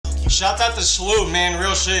Shout out to Sloop, man,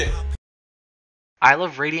 real shit. I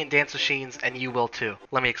love Radiant Dance Machines, and you will too.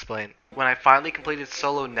 Let me explain. When I finally completed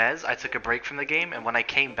solo Nez, I took a break from the game, and when I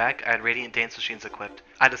came back, I had Radiant Dance Machines equipped.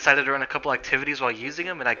 I decided to run a couple activities while using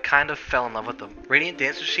them, and I kind of fell in love with them. Radiant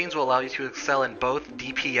Dance Machines will allow you to excel in both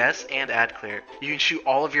DPS and ad clear. You can shoot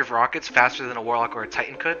all of your rockets faster than a Warlock or a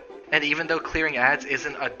Titan could, and even though clearing ads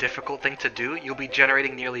isn't a difficult thing to do, you'll be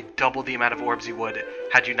generating nearly double the amount of orbs you would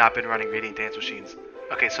had you not been running Radiant Dance Machines.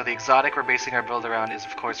 Okay, so the exotic we're basing our build around is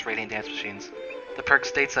of course Radiant Dance Machines. The perk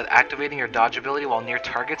states that activating your dodge ability while near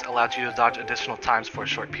targets allows you to dodge additional times for a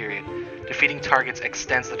short period. Defeating targets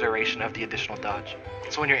extends the duration of the additional dodge.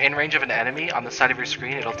 So when you're in range of an enemy, on the side of your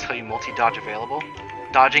screen it'll tell you multi-dodge available.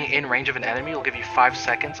 Dodging in range of an enemy will give you 5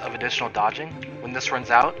 seconds of additional dodging. When this runs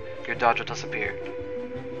out, your dodge will disappear.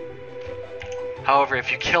 However,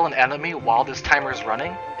 if you kill an enemy while this timer is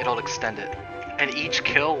running, it'll extend it. And each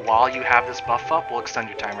kill while you have this buff up will extend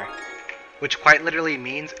your timer. Which quite literally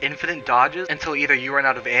means infinite dodges until either you run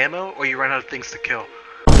out of ammo or you run out of things to kill.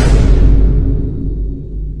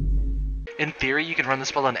 In theory, you can run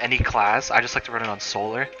this build on any class. I just like to run it on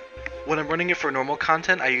Solar. When I'm running it for normal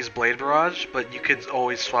content, I use Blade Barrage, but you could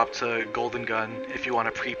always swap to Golden Gun if you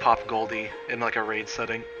want to pre-pop Goldie in like a raid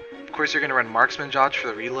setting. Of course, you're going to run Marksman Dodge for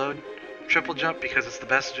the reload, Triple Jump because it's the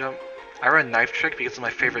best jump. I run Knife Trick because it's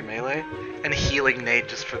my favorite melee, and Healing Nade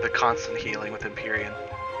just for the constant healing with Empyrean.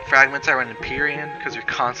 Fragments I run Empyrean because you're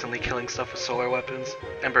constantly killing stuff with solar weapons.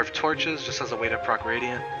 Ember of Torches just as a way to proc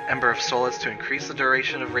Radiant. Ember of Solace to increase the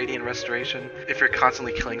duration of Radiant Restoration. If you're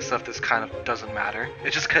constantly killing stuff, this kind of doesn't matter.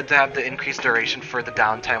 It's just good to have the increased duration for the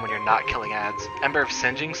downtime when you're not killing ads. Ember of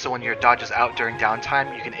Singeing, so when your dodge is out during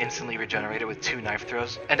downtime, you can instantly regenerate it with 2 knife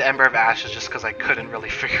throws. And Ember of Ashes just because I couldn't really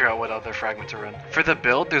figure out what other fragment to run. For the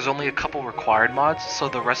build, there's only a couple required mods, so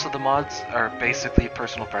the rest of the mods are basically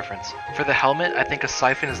personal preference. For the helmet, I think a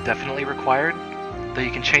Siphon is definitely required, though you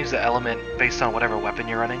can change the element based on whatever weapon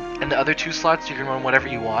you're running. And the other 2 slots, you can run whatever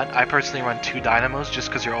you want. I personally run 2 dynamos just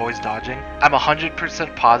because you're always dodging. I'm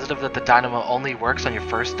 100% positive that the dynamo only works on your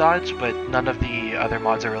first dodge, but none of the other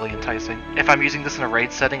mods are really enticing. If I'm using this in a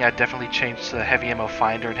raid setting, I'd definitely change to Heavy Ammo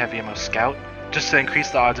Finder and Heavy Ammo Scout, just to increase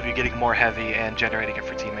the odds of you getting more heavy and generating it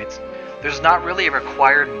for teammates. There's not really a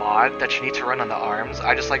required mod that you need to run on the arms.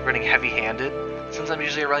 I just like running heavy-handed. Since I'm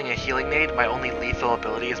usually running a Healing Nade, my only lethal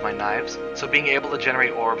ability is my knives, so being able to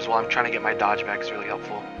generate orbs while I'm trying to get my dodge back is really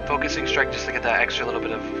helpful. Focusing Strike just to get that extra little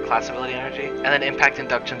bit of class ability energy, and then Impact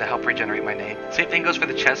Induction to help regenerate my nade. Same thing goes for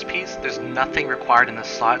the chest piece. There's nothing required in this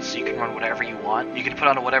slot, so you can run whatever you want. You can put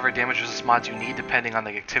on whatever damage resist mods you need depending on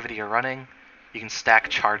the activity you're running. You can stack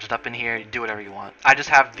charged up in here, you do whatever you want. I just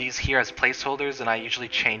have these here as placeholders and I usually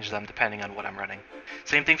change them depending on what I'm running.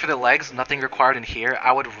 Same thing for the legs, nothing required in here.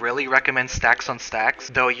 I would really recommend stacks on stacks,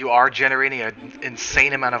 though you are generating an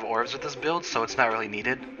insane amount of orbs with this build, so it's not really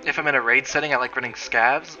needed. If I'm in a raid setting, I like running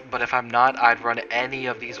scavs, but if I'm not, I'd run any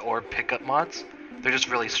of these orb pickup mods. They're just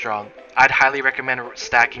really strong. I'd highly recommend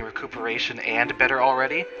stacking Recuperation and Better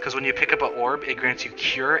Already, because when you pick up an orb, it grants you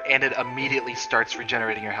Cure, and it immediately starts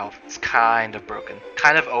regenerating your health. It's kind of broken.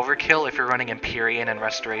 Kind of overkill if you're running Empyrean and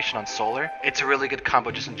Restoration on Solar. It's a really good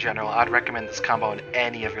combo just in general. I'd recommend this combo in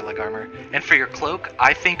any of your leg armor. And for your cloak,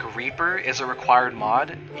 I think Reaper is a required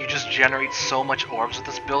mod. You just generate so much orbs with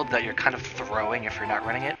this build that you're kind of throwing if you're not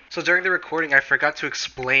running it. So during the recording, I forgot to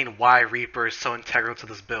explain why Reaper is so integral to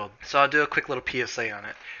this build. So I'll do a quick little PSA on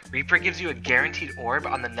it. Reaper gives you a guaranteed orb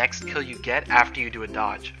on the next kill you get after you do a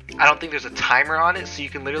dodge. I don't think there's a timer on it, so you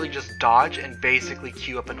can literally just dodge and basically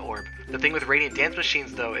queue up an orb. The thing with Radiant Dance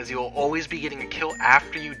Machines though is you'll always be getting a kill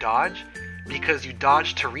after you dodge, because you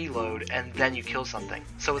dodge to reload and then you kill something.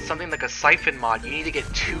 So with something like a Siphon mod, you need to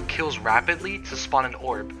get 2 kills rapidly to spawn an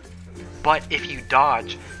orb. But if you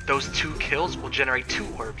dodge, those 2 kills will generate 2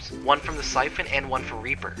 orbs, one from the Siphon and one from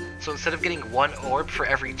Reaper. So instead of getting 1 orb for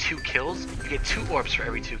every 2 kills, you get 2 orbs for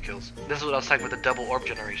every 2 kills. This is what I was talking with the double orb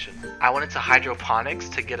generation. I went into hydroponics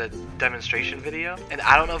to get a demonstration video, and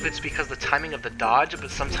I don't know if it's because the timing of the dodge,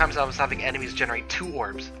 but sometimes I was having enemies generate 2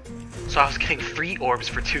 orbs. So I was getting 3 orbs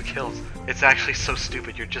for 2 kills. It's actually so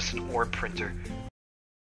stupid, you're just an orb printer.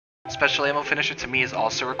 Special ammo finisher to me is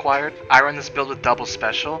also required. I run this build with double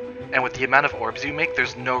special, and with the amount of orbs you make,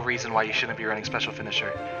 there's no reason why you shouldn't be running special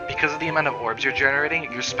finisher. Because of the amount of orbs you're generating,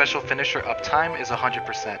 your special finisher uptime is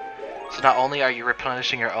 100%. So not only are you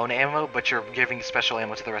replenishing your own ammo, but you're giving special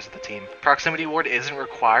ammo to the rest of the team. Proximity ward isn't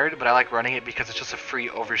required, but I like running it because it's just a free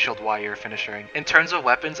overshield while you're finishing. In terms of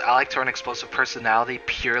weapons, I like to run explosive personality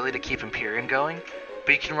purely to keep Empyrean going.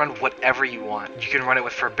 But you can run whatever you want. You can run it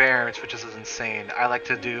with Forbearance, which is insane. I like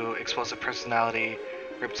to do Explosive Personality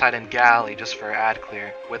Riptide and Galley just for ad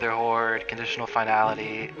clear. Wither Horde, Conditional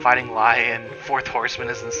Finality, Fighting Lion, Fourth Horseman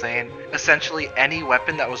is insane. Essentially any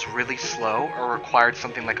weapon that was really slow or required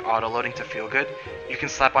something like auto-loading to feel good, you can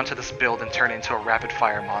slap onto this build and turn it into a rapid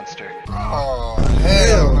fire monster. Oh,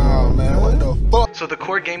 hell no, man. What the fuck? So the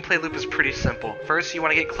core gameplay loop is pretty simple. First, you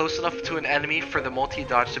want to get close enough to an enemy for the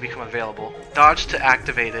multi-dodge to become available. Dodge to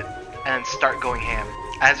activate it, and then start going ham.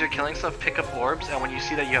 As you're killing stuff, pick up orbs, and when you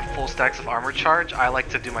see that you have full stacks of armor charge, I like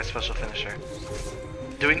to do my special finisher.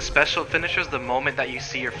 Doing special finishers the moment that you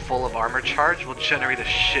see you're full of armor charge will generate a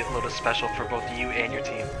shitload of special for both you and your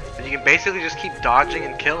team. And you can basically just keep dodging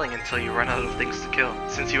and killing until you run out of things to kill,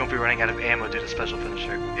 since you won't be running out of ammo due to special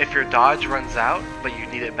finisher. If your dodge runs out, but you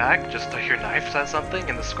need it back, just throw your knives at something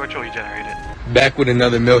and the scorch will regenerate it. Back with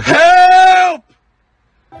another milk. Help!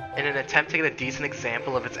 In an attempt to get a decent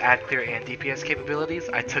example of its ad clear and DPS capabilities,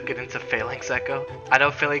 I took it into Phalanx Echo. I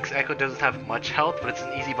know Phalanx Echo doesn't have much health, but it's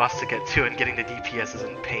an easy boss to get to and getting the DPS is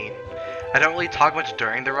in pain. I don't really talk much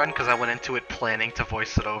during the run because I went into it planning to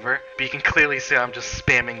voice it over, but you can clearly see I'm just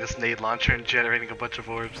spamming this nade launcher and generating a bunch of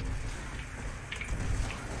orbs.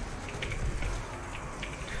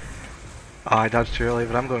 Oh, I dodged too early,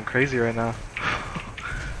 but I'm going crazy right now.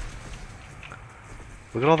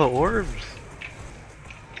 Look at all the orbs!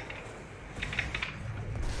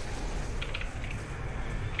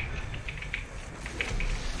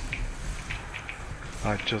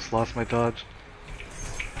 I just lost my dodge.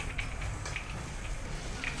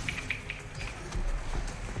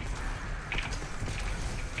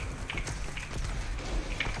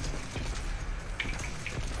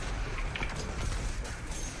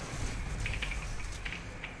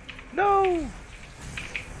 No!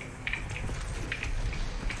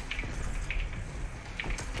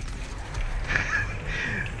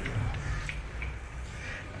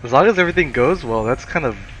 As long as everything goes well, that's kind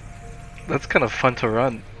of fun to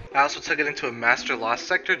run. I also took it into a Master Lost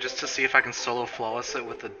sector just to see if I can solo flawless it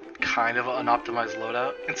with a kind of unoptimized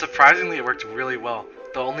loadout, and surprisingly it worked really well.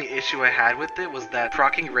 The only issue I had with it was that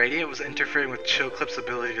proccing Radiant was interfering with Chill Clip's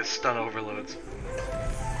ability to stun overloads.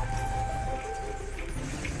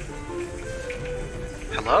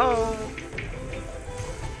 Hello?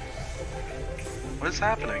 What is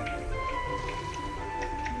happening?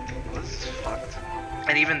 What is fucked?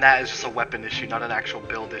 And even that is just a weapon issue, not an actual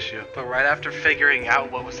build issue. But right after figuring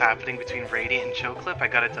out what was happening between Radiant and Chill Clip, I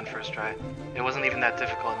got it done first try. It wasn't even that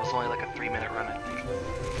difficult, it was only like a 3-minute run, I think.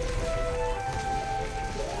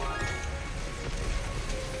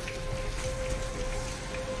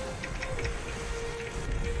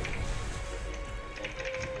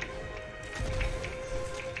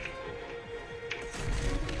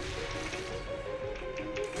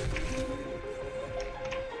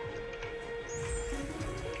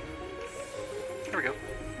 There we go.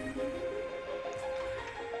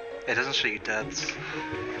 It doesn't show you deaths.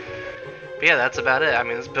 But yeah, that's about it. I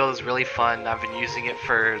mean, this build is really fun. I've been using it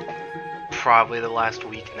for probably the last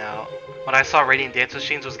week now. When I saw Radiant Dance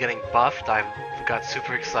Machines was getting buffed, I got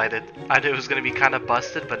super excited. I knew it was going to be kind of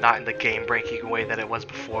busted, but not in the game-breaking way that it was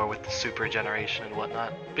before with the super generation and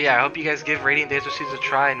whatnot. But yeah, I hope you guys give Radiant Dance Machines a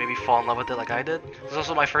try and maybe fall in love with it like I did. This is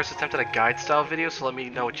also my first attempt at a guide-style video, so let me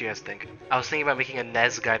know what you guys think. I was thinking about making a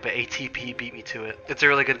NES guide, but ATP beat me to it. It's a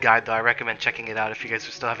really good guide though, I recommend checking it out if you guys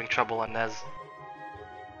are still having trouble on NES.